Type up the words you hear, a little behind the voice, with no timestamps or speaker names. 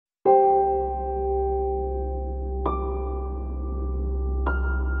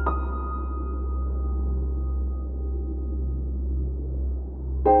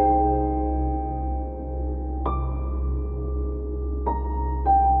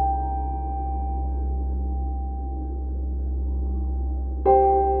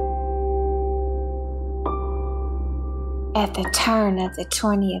At the turn of the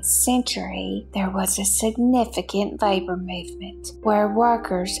 20th century, there was a significant labor movement where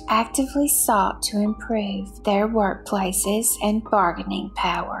workers actively sought to improve their workplaces and bargaining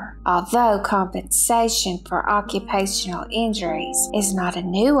power. Although compensation for occupational injuries is not a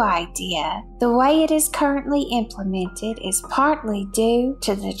new idea, the way it is currently implemented is partly due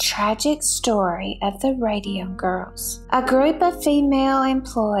to the tragic story of the Radium Girls, a group of female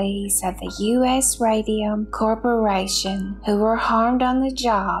employees of the U.S. Radium Corporation who were harmed on the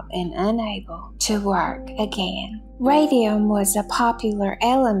job and unable to work again. Radium was a popular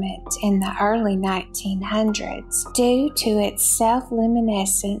element in the early 1900s due to its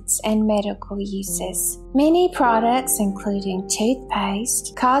self-luminescence and medical uses. Many products, including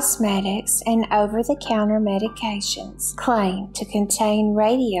toothpaste, cosmetics, and over-the-counter medications, claimed to contain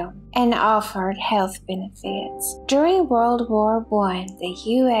radium and offered health benefits. During World War I, the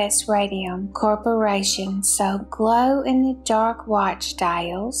U.S. Radium Corporation sold glow-in-the-dark watch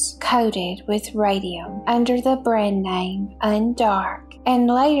dials coated with radium under the brand name Undark, and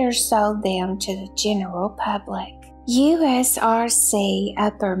later sold them to the general public. USRC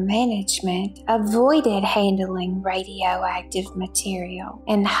upper management avoided handling radioactive material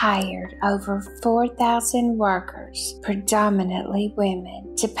and hired over 4,000 workers, predominantly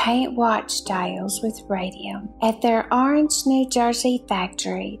women, to paint watch dials with radium. At their Orange, New Jersey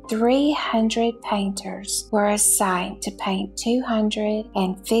factory, 300 painters were assigned to paint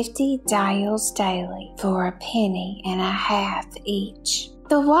 250 dials daily for a penny and a half each.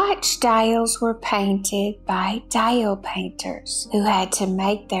 The watch dials were painted by dial painters who had to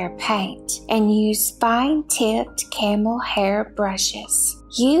make their paint and use fine-tipped camel hair brushes.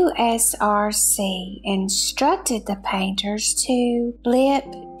 USRC instructed the painters to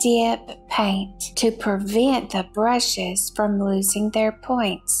lip-dip paint to prevent the brushes from losing their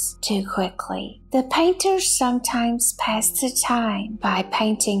points too quickly. The painters sometimes passed the time by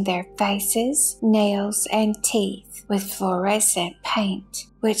painting their faces, nails, and teeth with fluorescent paint,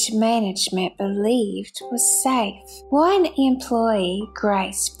 which management believed was safe. One employee,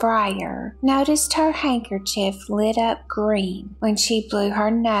 Grace Fryer, noticed her handkerchief lit up green when she blew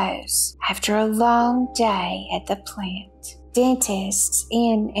her nose after a long day at the plant. Dentists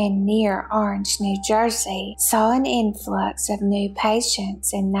in and near Orange, New Jersey saw an influx of new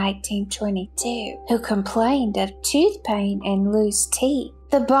patients in 1922 who complained of tooth pain and loose teeth.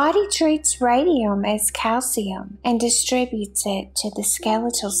 The body treats radium as calcium and distributes it to the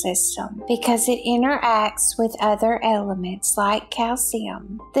skeletal system because it interacts with other elements like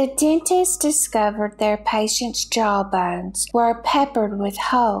calcium. The dentist discovered their patients' jawbones were peppered with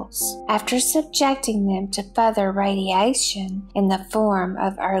holes after subjecting them to further radiation in the form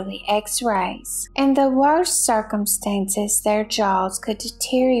of early X-rays. In the worst circumstances, their jaws could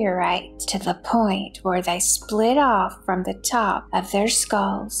deteriorate to the point where they split off from the top of their skull.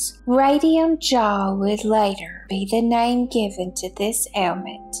 Radium jaw would later be the name given to this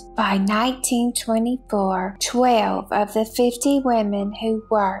ailment. By 1924, 12 of the 50 women who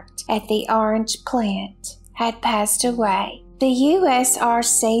worked at the Orange plant had passed away. The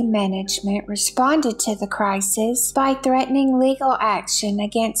USRC management responded to the crisis by threatening legal action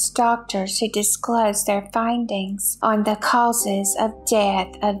against doctors who disclosed their findings on the causes of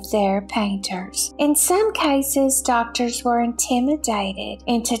death of their painters. In some cases, doctors were intimidated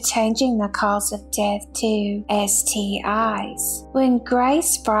into changing the cause of death to STIs. When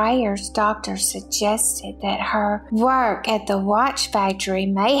Grace Fryer's doctor suggested that her work at the watch factory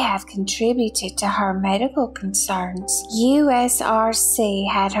may have contributed to her medical concerns,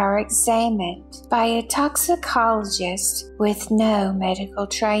 USRC had her examined by a toxicologist with no medical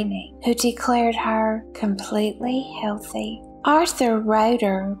training, who declared her completely healthy. Arthur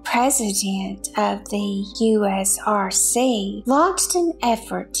Roeder, president of the USRC, launched an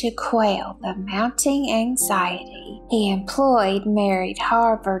effort to quell the mounting anxiety. He employed married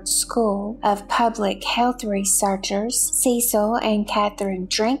Harvard School of Public Health researchers Cecil and Catherine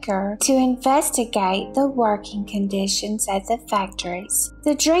Drinker to investigate the working conditions at the factories.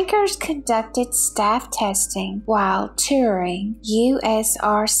 The Drinkers conducted staff testing while touring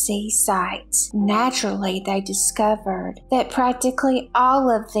USRC sites. Naturally, they discovered that practically all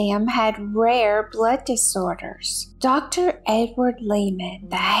of them had rare blood disorders. Dr. Edward Lehman,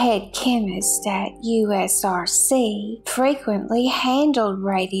 the head chemist at USRC, frequently handled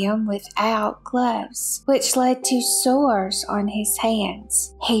radium without gloves, which led to sores on his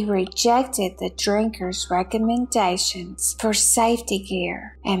hands. He rejected the Drinkers' recommendations for safety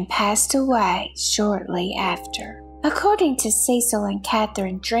gear and passed away shortly after. According to Cecil and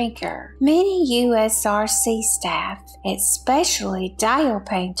Catherine Drinker, many USRC staff, especially dial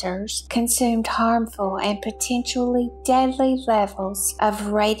painters, consumed harmful and potentially deadly levels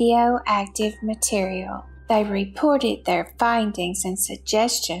of radioactive material. They reported their findings and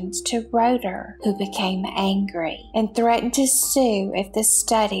suggestions to Roeder, who became angry and threatened to sue if the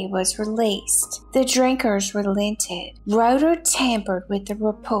study was released. The drinkers relented. Roeder tampered with the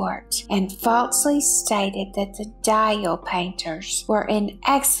report and falsely stated that the dial painters were in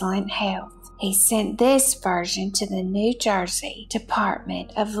excellent health. He sent this version to the New Jersey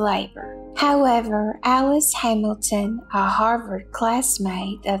Department of Labor. However, Alice Hamilton, a Harvard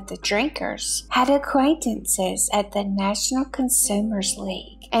classmate of the drinkers, had acquaintances at the National Consumers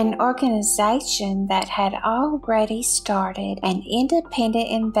League, an organization that had already started an independent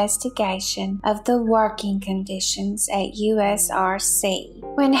investigation of the working conditions at USRC.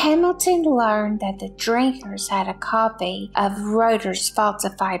 When Hamilton learned that the drinkers had a copy of Roeder's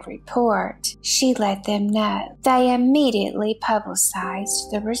falsified report, she let them know. They immediately publicized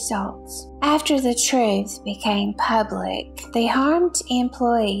the results. After the truth became public, the harmed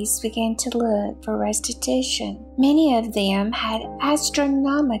employees began to look for restitution. Many of them had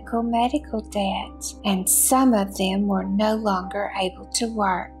astronomical medical debt, and some of them were no longer able to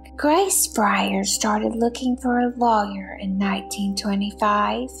work. Grace Fryer started looking for a lawyer in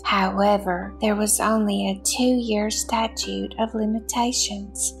 1925. However, there was only a 2-year statute of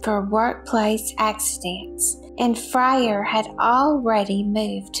limitations for workplace accidents, and Fryer had already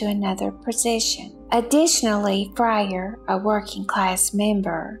moved to another position. Additionally, Fryer, a working-class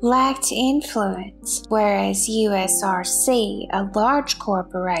member, lacked influence, whereas USRC, a large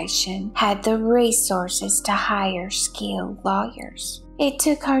corporation, had the resources to hire skilled lawyers. It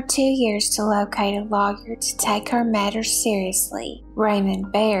took her 2 years to locate a lawyer to take her matter seriously.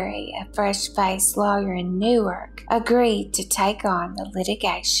 Raymond Berry, a fresh-faced lawyer in Newark, agreed to take on the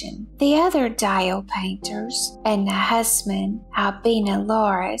litigation. The other dial painters, Edna Hussman, Albina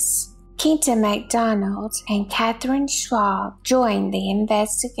Loris, Kenta MacDonald, and Catherine Schwab joined the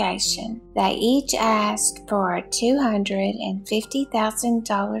investigation. They each asked for a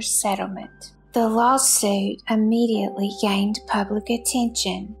 $250,000 settlement. The lawsuit immediately gained public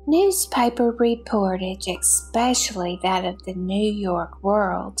attention. Newspaper reportage, especially that of the New York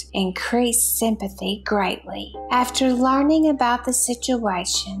World, increased sympathy greatly. After learning about the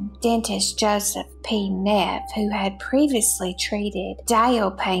situation, dentist Joseph P. Neff, who had previously treated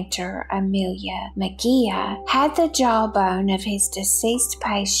dial painter Amelia McGee, had the jawbone of his deceased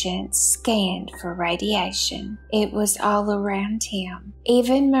patient scanned for radiation. It was all around him.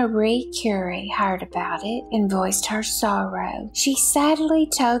 Even Marie Curie heard about it and voiced her sorrow. She sadly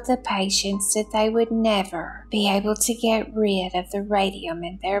told the patients that they would never be able to get rid of the radium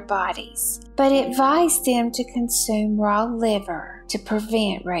in their bodies, but advised them to consume raw liver to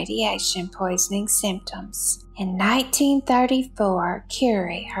prevent radiation poisoning symptoms. In 1934,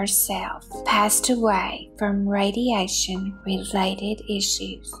 Curie herself passed away from radiation-related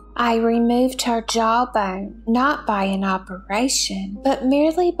issues. I removed her jawbone, not by an operation, but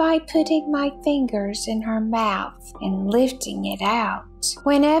merely by putting my fingers in her mouth and lifting it out.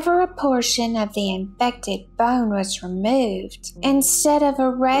 Whenever a portion of the infected bone was removed, instead of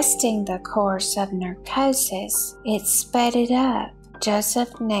arresting the course of narcosis, it sped it up.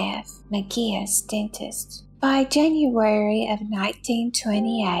 Joseph Neff, McGee's dentist. By January of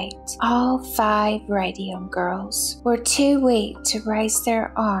 1928, all 5 Radium Girls were too weak to raise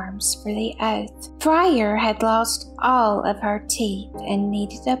their arms for the oath. Fryer had lost all of her teeth and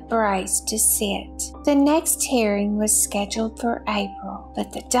needed a brace to sit. The next hearing was scheduled for April,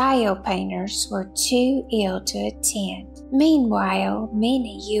 but the dial painters were too ill to attend. Meanwhile,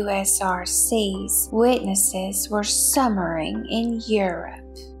 many USRC's witnesses were summering in Europe.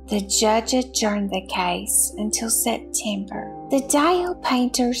 The judge adjourned the case until September. The dial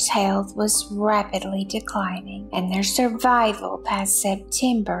painters' health was rapidly declining, and their survival past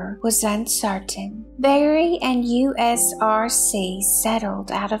September was uncertain. Berry and USRC settled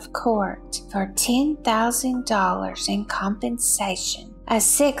out of court for $10,000 in compensation, a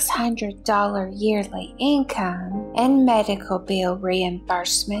 $600 yearly income, and medical bill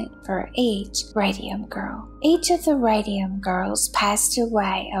reimbursement for each Radium Girl. Each of the Radium Girls passed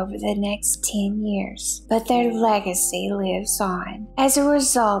away over the next 10 years, but their legacy lives on. As a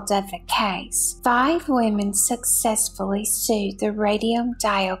result of the case, 5 women successfully sued the Radium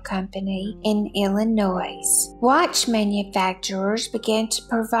Dial Company in Illinois. Watch manufacturers began to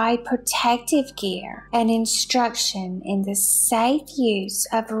provide protective gear and instruction in the safe use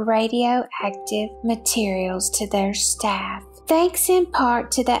of radioactive materials to their staff. thanks in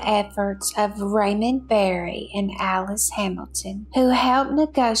part to the efforts of Raymond Barry and Alice Hamilton, who helped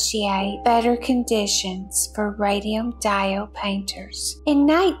negotiate better conditions for radium dial painters. In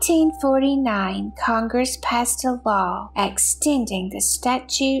 1949, Congress passed a law extending the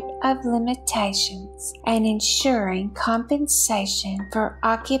statute of limitations and ensuring compensation for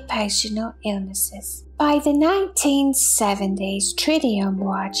occupational illnesses. By the 1970s, tritium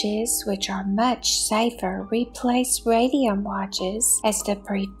watches, which are much safer, replaced radium watches as the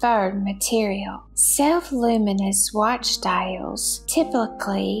preferred material. Self-luminous watch dials,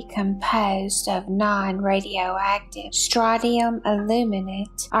 typically composed of non-radioactive strontium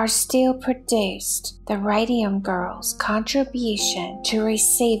aluminate, are still produced. The Radium Girls' contribution to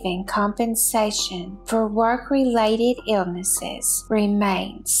receiving compensation for work-related illnesses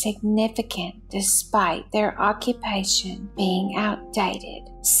remains significant despite their occupation being outdated.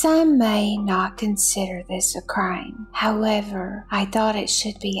 Some may not consider this a crime. However, I thought it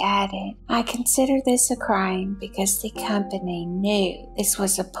should be added. I consider this a crime because the company knew this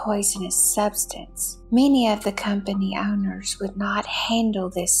was a poisonous substance. Many of the company owners would not handle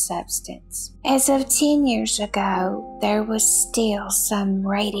this substance. As of 10 years ago, there was still some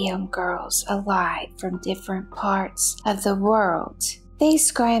Radium Girls alive from different parts of the world.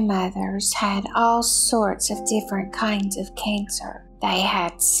 These grandmothers had all sorts of different kinds of cancer. They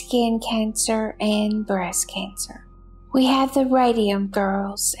had skin cancer and breast cancer. We have the Radium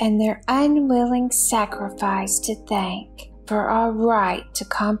Girls and their unwilling sacrifice to thank for our right to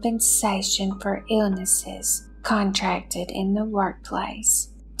compensation for illnesses contracted in the workplace.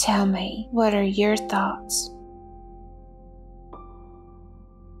 Tell me, what are your thoughts?